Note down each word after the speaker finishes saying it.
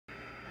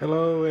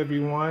Hello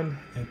everyone,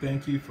 and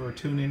thank you for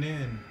tuning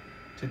in.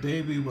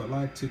 Today we would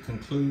like to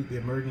conclude the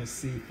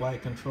emergency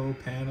flight control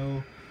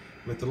panel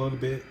with a little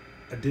bit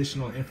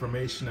additional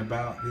information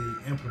about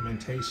the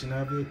implementation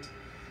of it.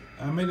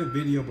 I made a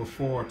video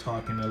before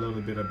talking a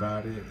little bit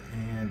about it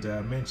and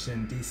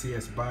mentioned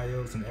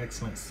DCS-Bios, an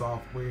excellent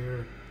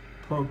software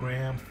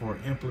program for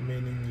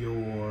implementing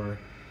your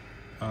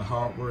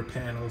hardware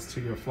panels to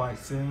your flight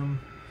sim.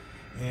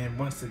 And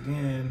once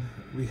again,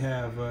 we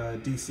have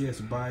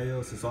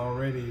DCS-Bios is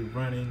already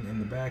running in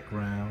the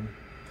background,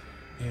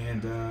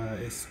 and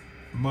it's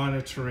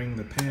monitoring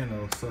the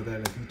panel so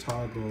that if you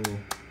toggle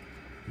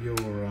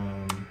your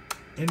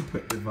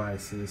input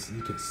devices,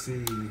 you could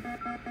see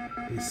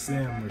the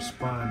sim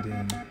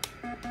responding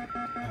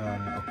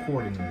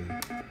accordingly.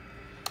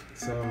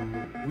 So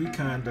we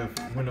kind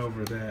of went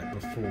over that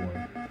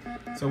before.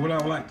 So what I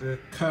would like to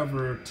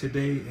cover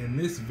today in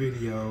this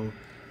video,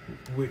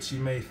 which you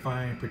may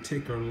find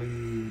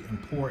particularly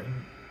important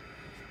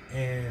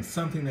and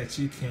something that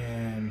you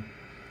can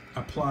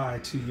apply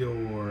to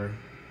your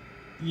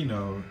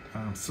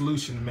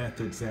solution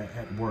methods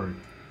at work.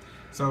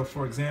 So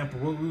for example,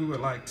 what we would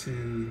like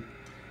to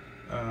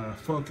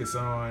focus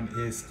on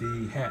is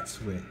the hat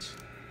switch.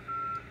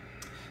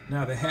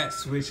 Now the hat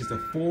switch is a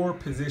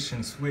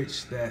 4-position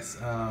switch that's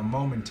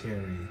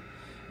momentary,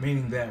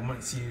 meaning that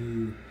once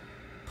you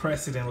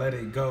press it and let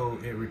it go,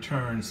 it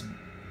returns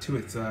to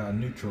its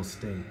neutral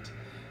state.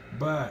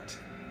 But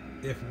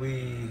if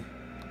we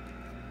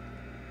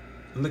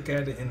look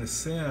at it in the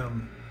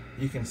sim,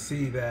 you can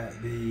see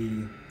that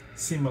the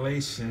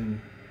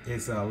simulation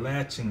is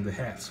latching the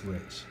hat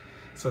switch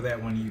so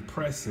that when you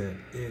press it,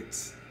 it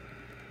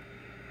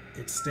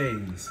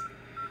stays.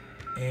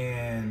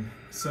 And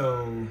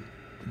so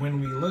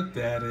when we looked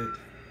at it,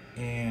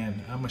 and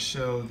I'm going to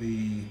show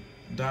the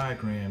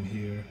diagram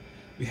here,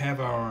 we have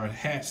our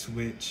hat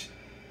switch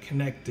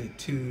connected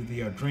to the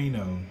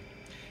Arduino,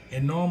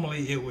 and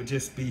normally it would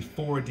just be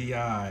 4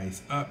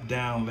 DIs, up,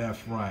 down,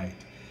 left, right,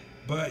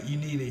 but you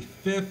need a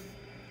 5th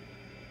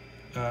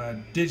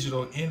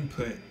digital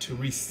input to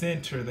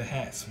recenter the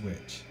hat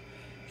switch,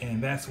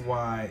 and that's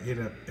why it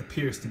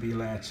appears to be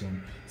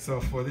latching.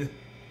 So for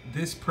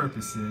this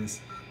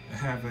purposes, I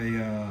have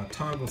a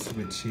toggle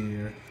switch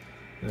here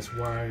that's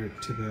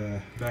wired to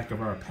the back of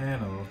our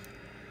panel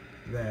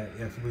that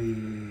if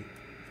we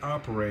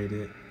operate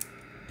it,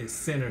 it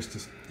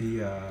centers the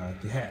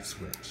hat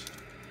switch,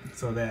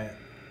 so that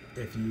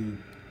if you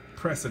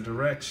press a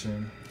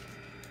direction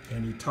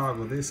and you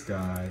toggle this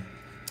guy,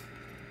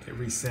 it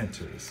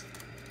recenters.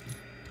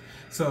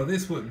 So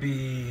this would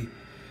be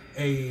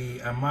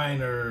a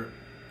minor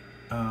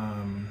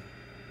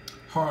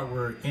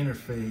hardware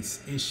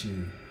interface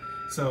issue.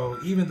 So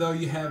even though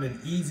you have an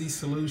easy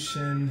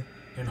solution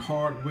in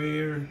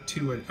hardware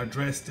to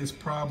address this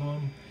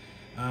problem,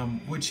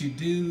 what you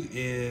do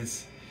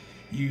is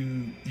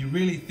you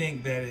really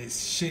think that it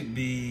should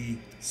be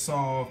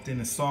solved in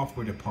the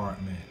software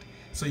department.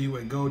 So you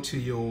would go to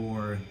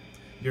your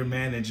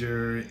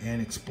manager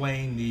and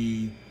explain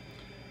the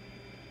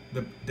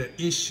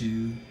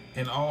issue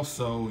and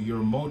also your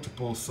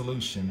multiple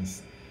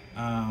solutions.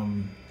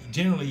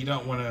 Generally, you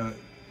don't want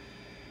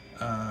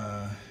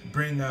to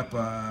bring up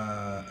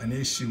an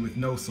issue with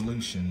no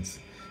solutions.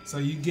 So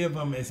you give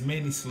them as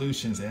many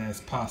solutions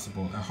as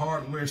possible, a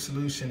hardware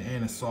solution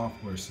and a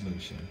software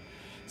solution.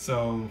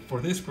 So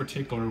for this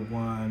particular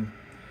one,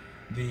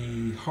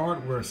 the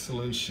hardware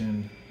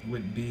solution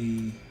would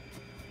be,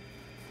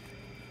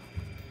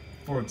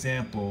 for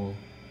example,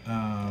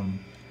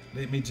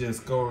 let me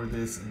just go over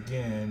this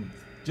again,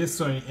 just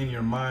so in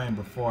your mind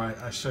before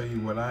I show you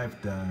what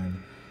I've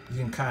done, you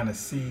can kind of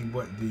see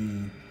what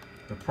the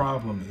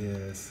problem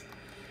is.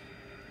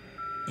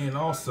 And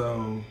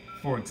also,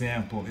 for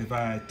example, if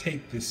I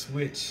take this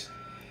switch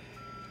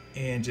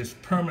and just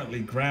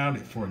permanently ground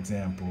it, for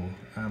example,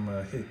 I'm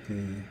gonna hit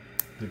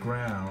the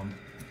ground.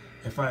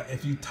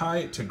 If you tie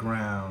it to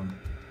ground,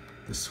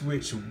 the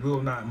switch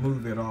will not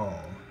move at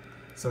all.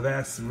 So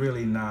that's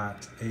really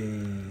not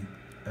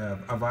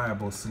a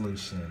viable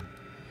solution.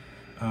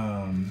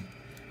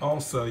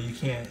 Also, you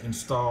can't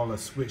install a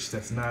switch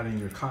that's not in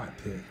your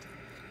cockpit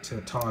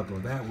to toggle.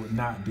 That would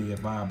not be a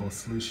viable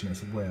solution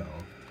as well.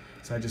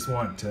 So I just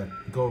want to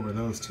go over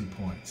those 2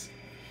 points.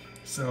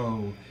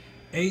 So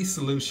a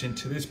solution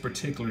to this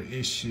particular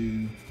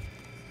issue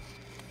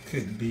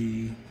could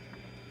be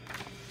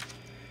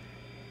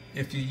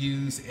if you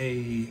use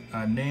a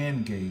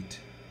NAND gate.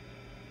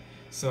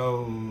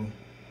 So,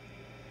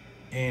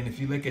 and if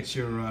you look at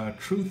your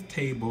truth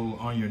table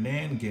on your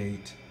NAND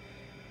gate,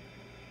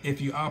 if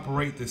you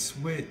operate the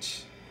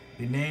switch,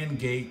 the NAND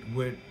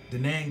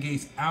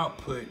gate's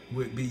output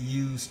would be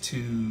used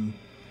to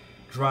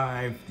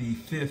drive the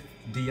 5th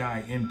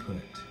DI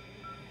input.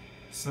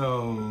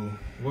 So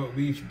what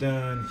we've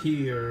done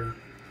here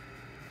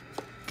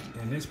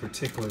in this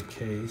particular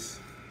case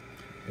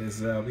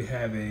is we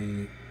have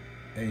a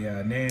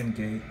NAND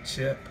gate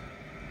chip.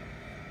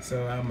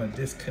 So I'm gonna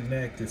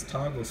disconnect this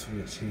toggle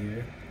switch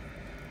here.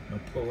 I'm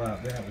gonna pull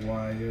out that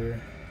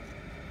wire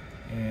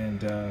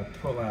and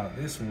pull out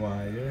this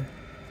wire.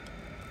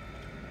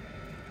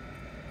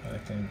 I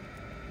can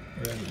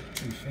grab it with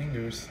 2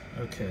 fingers.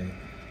 Okay,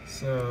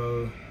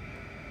 so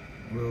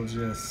we'll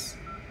just,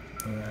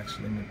 well,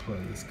 actually let me plug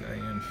this guy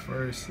in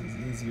first. It's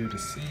easier to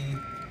see.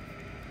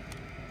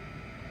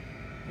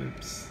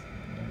 Oops,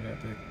 I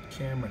got the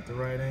camera at the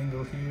right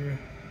angle here.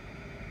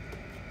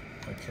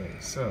 Okay,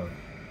 so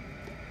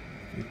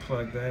we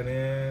plug that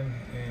in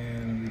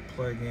and we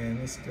plug in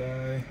this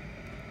guy.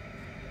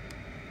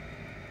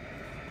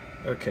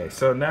 Okay,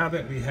 so now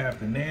that we have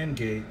the NAND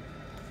gate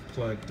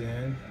plugged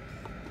in,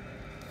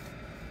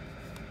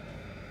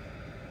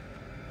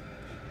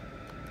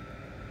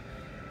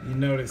 you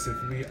notice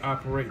if we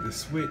operate the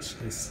switch,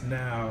 it's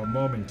now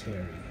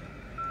momentary.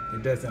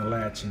 It doesn't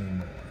latch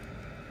anymore.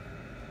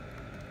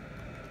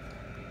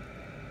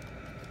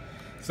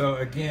 So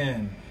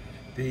again,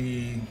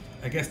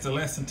 I guess the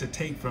lesson to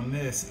take from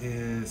this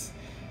is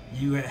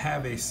you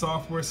have a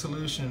software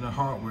solution and a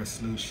hardware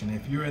solution.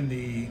 If you're in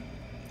the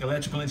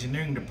electrical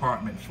engineering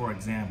department, for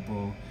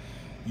example,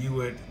 you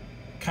would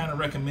kind of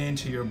recommend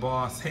to your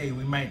boss, hey,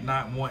 we might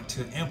not want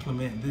to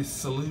implement this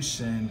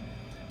solution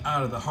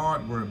out of the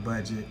hardware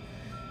budget.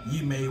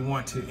 You may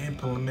want to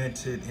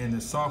implement it in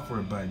the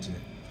software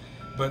budget.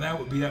 But that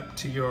would be up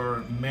to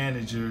your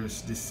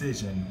manager's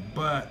decision.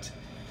 But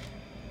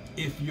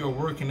if you're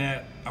working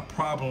at a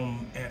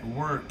problem at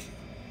work,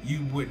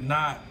 you would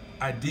not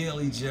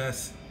ideally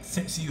just,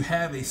 since you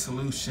have a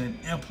solution,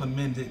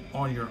 implement it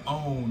on your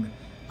own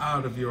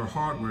out of your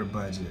hardware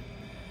budget.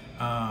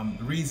 The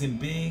reason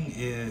being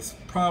is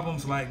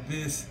problems like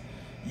this,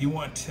 you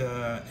want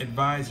to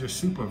advise your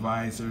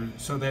supervisor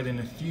so that in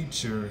the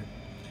future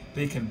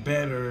they can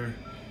better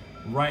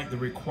write the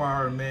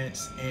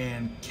requirements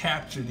and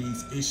capture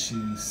these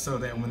issues so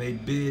that when they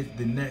bid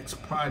the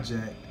next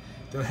project,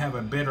 they'll have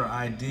a better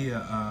idea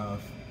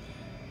of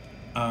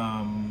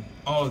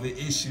all of the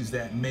issues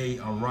that may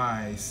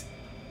arise,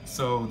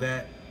 so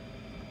that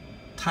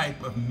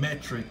type of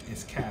metric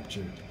is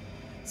captured.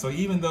 So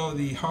even though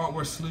the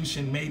hardware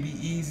solution may be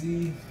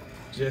easy,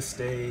 just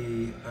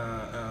an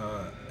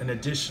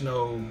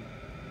additional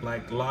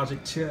like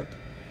logic chip,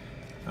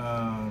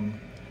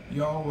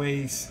 you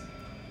always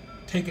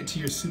take it to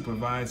your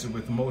supervisor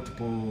with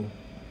multiple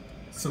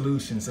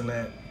solutions and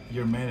let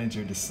your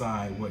manager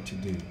decide what to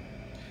do.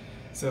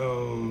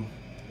 So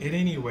at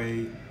any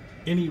rate,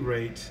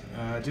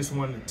 I just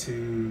wanted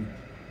to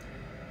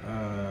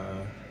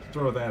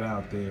throw that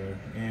out there.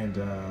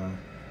 And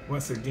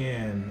once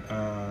again,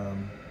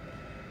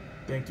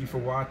 thank you for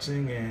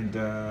watching, and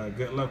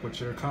good luck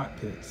with your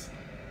cockpits.